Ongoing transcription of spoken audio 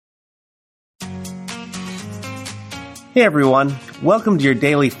Hey everyone, welcome to your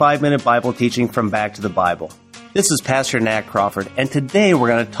daily 5-minute Bible teaching from Back to the Bible. This is Pastor Nat Crawford, and today we're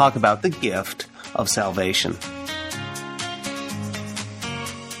going to talk about the gift of salvation.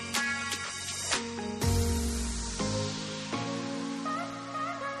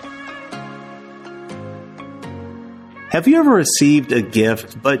 Have you ever received a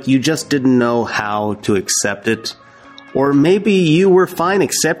gift, but you just didn't know how to accept it? Or maybe you were fine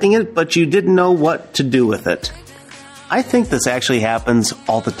accepting it, but you didn't know what to do with it. I think this actually happens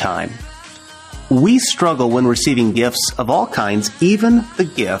all the time. We struggle when receiving gifts of all kinds, even the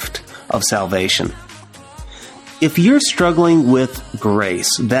gift of salvation. If you're struggling with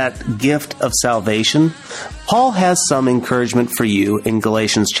grace, that gift of salvation, Paul has some encouragement for you in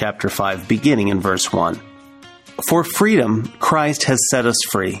Galatians chapter 5, beginning in verse 1. For freedom, Christ has set us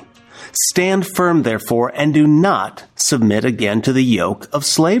free. Stand firm, therefore, and do not submit again to the yoke of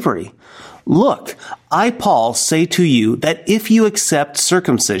slavery. Look, I, Paul, say to you that if you accept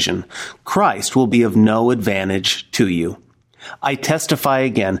circumcision, Christ will be of no advantage to you. I testify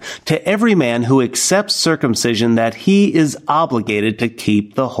again to every man who accepts circumcision that he is obligated to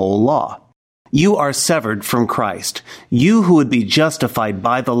keep the whole law. You are severed from Christ. You who would be justified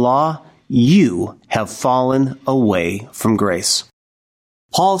by the law, you have fallen away from grace.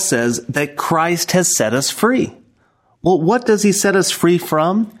 Paul says that Christ has set us free. Well, what does he set us free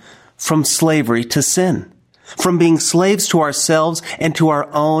from? From slavery to sin, from being slaves to ourselves and to our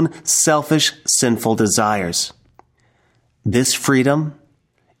own selfish, sinful desires. This freedom,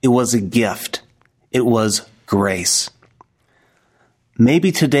 it was a gift. It was grace.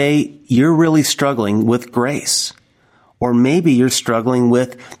 Maybe today you're really struggling with grace, or maybe you're struggling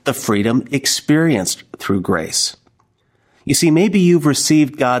with the freedom experienced through grace. You see, maybe you've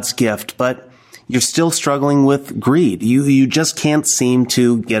received God's gift, but you're still struggling with greed. You just can't seem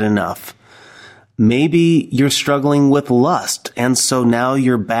to get enough. Maybe you're struggling with lust, and so now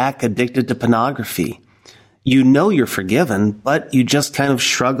you're back addicted to pornography. You know you're forgiven, but you just kind of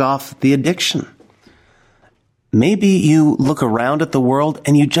shrug off the addiction. Maybe you look around at the world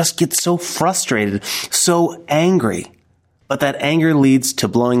and you just get so frustrated, so angry. But that anger leads to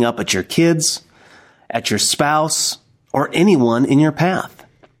blowing up at your kids, at your spouse, or anyone in your path.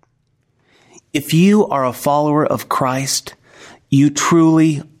 If you are a follower of Christ, you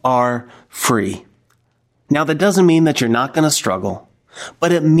truly are free. Now, that doesn't mean that you're not going to struggle,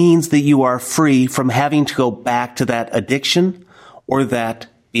 but it means that you are free from having to go back to that addiction or that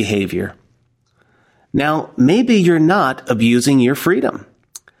behavior. Now, maybe you're not abusing your freedom.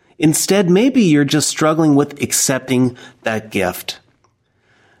 Instead, maybe you're just struggling with accepting that gift.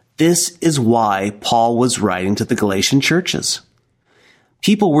 This is why Paul was writing to the Galatian churches.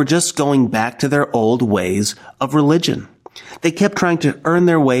 People were just going back to their old ways of religion. They kept trying to earn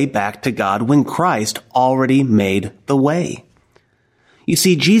their way back to God when Christ already made the way. You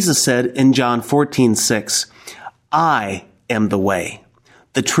see, Jesus said in John 14:6, I am the way,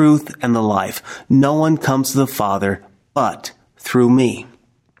 the truth, and the life. No one comes to the Father but through me.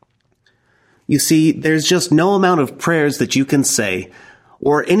 You see, there's just no amount of prayers that you can say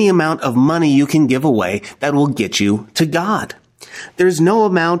or any amount of money you can give away that will get you to God. There's no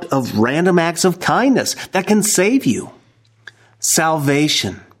amount of random acts of kindness that can save you.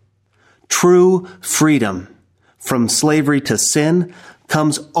 Salvation, true freedom from slavery to sin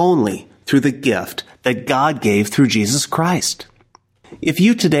comes only through the gift that God gave through Jesus Christ. If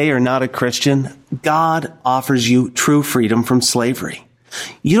you today are not a Christian, God offers you true freedom from slavery.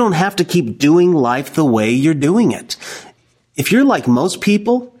 You don't have to keep doing life the way you're doing it. If you're like most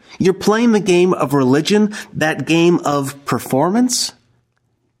people, you're playing the game of religion, that game of performance,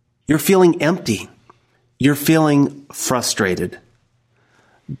 you're feeling empty. You're feeling frustrated.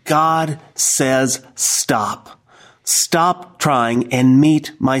 God says, stop. Stop trying and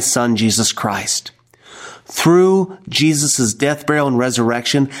meet my son, Jesus Christ. Through Jesus' death, burial, and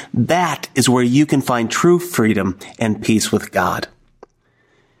resurrection, that is where you can find true freedom and peace with God.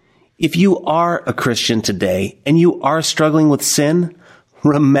 If you are a Christian today and you are struggling with sin,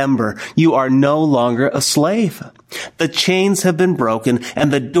 remember, you are no longer a slave. The chains have been broken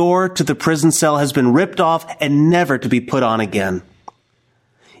and the door to the prison cell has been ripped off and never to be put on again.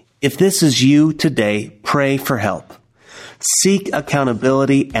 If this is you today, pray for help. Seek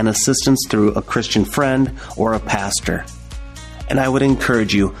accountability and assistance through a Christian friend or a pastor. And I would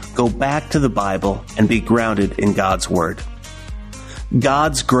encourage you, go back to the Bible and be grounded in God's Word.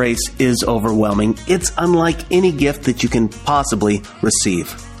 God's grace is overwhelming. It's unlike any gift that you can possibly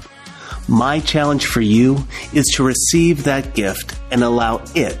receive. My challenge for you is to receive that gift and allow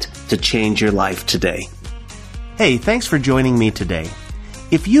it to change your life today. Hey, thanks for joining me today.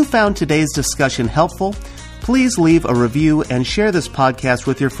 If you found today's discussion helpful, Please leave a review and share this podcast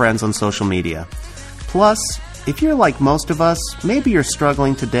with your friends on social media. Plus, if you're like most of us, maybe you're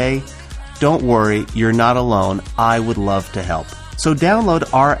struggling today, don't worry, you're not alone. I would love to help. So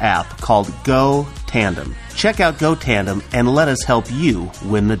download our app called Go Tandem. Check out Go Tandem and let us help you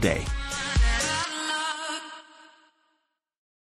win the day.